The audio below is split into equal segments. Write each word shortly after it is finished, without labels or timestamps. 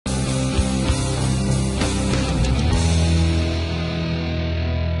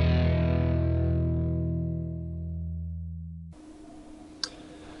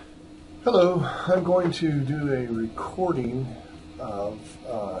Hello, I'm going to do a recording of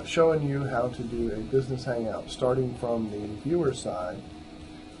showing you how to do a business hangout, starting from the viewer side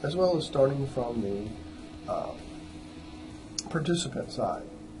as well as starting from the participant side,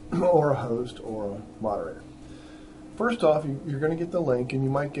 or a host or a moderator. First off, you're going to get the link, and you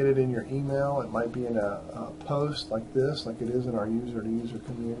might get it in your email. It might be in a post like this, like it is in our user-to-user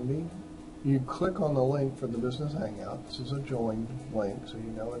community. You click on the link for the business hangout. This is a join link, so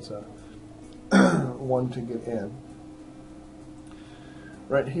you know it's a one to get in.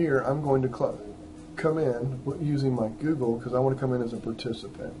 Right here, I'm going to come in using my Google because I want to come in as a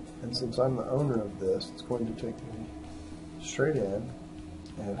participant. And since I'm the owner of this, it's going to take me straight in.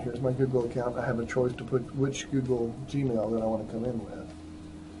 And here's my Google account. I have a choice to put which Google Gmail that I want to come in with.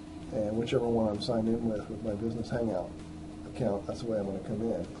 And whichever one I'm signed in with my Business Hangout account, that's the way I'm going to come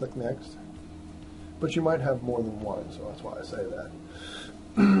in. Click Next. But you might have more than one, so that's why I say that.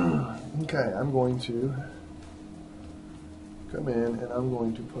 Okay, I'm going to come in and I'm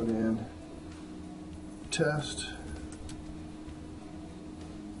going to put in test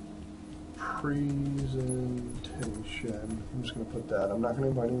presentation. I'm just going to put that. I'm not going to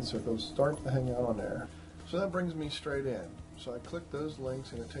invite any circles. Start the hangout on there. So that brings me straight in. So I click those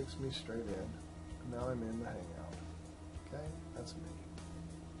links and it takes me straight in. Now I'm in the hangout. Okay, that's me.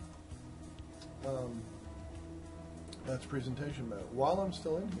 That's presentation mode. While I'm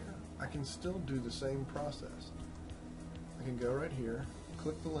still in here, I can still do the same process. I can go right here,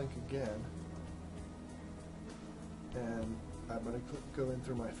 click the link again, and I'm going to go in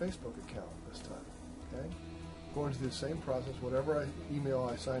through my Facebook account this time. Okay, going through the same process. Whatever email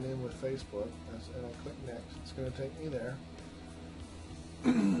I sign in with Facebook, and I click next, it's going to take me there.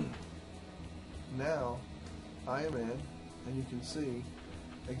 Now I am in, and you can see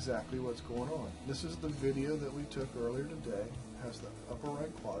exactly what's going on. This is the video that we took earlier today. It has the upper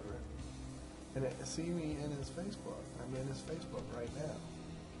right quadrant, and see me in his Facebook. I'm in his Facebook right now.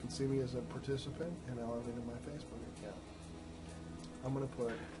 You can see me as a participant, and now I'm in my Facebook account. I'm going to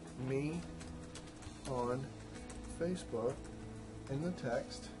put me on Facebook in the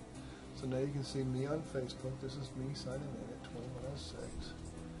text. So now you can see me on Facebook. This is me signing in at 2106.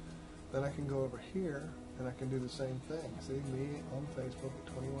 Then I can go over here and I can do the same thing. See me on Facebook at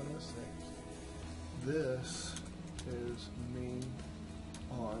 2106. This is me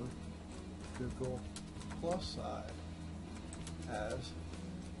on Google Plus side as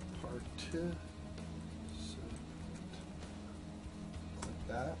participant. Like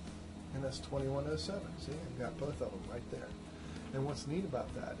that. And that's 2107. See, I've got both of them right there. And what's neat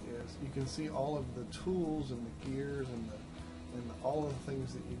about that is you can see all of the tools and the gears and all of the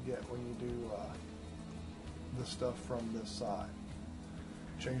things that you get when you do the stuff from this side.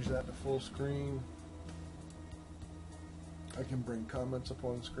 Change that to full screen. I can bring comments up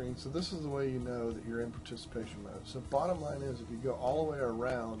on screen. So this is the way you know that you're in participation mode. So bottom line is, if you go all the way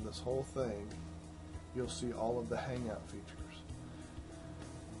around this whole thing, you'll see all of the Hangout features.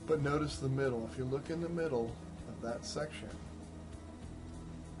 But notice the middle. If you look in the middle of that section,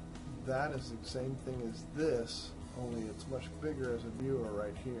 that is the same thing as this, only it's much bigger as a viewer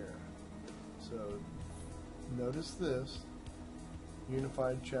right here. So notice this,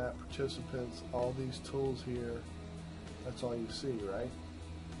 unified chat, participants, all these tools here, that's all you see, right?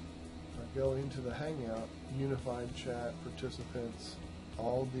 I go into the Hangout, unified chat, participants,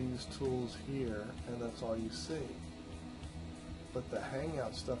 all these tools here, and that's all you see. But the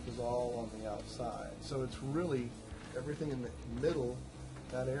Hangout stuff is all on the outside. So it's really everything in the middle,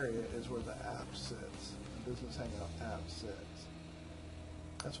 that area is where the app sits. The Business Hangout app sits.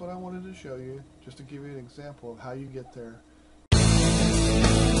 That's what I wanted to show you, just to give you an example of how you get there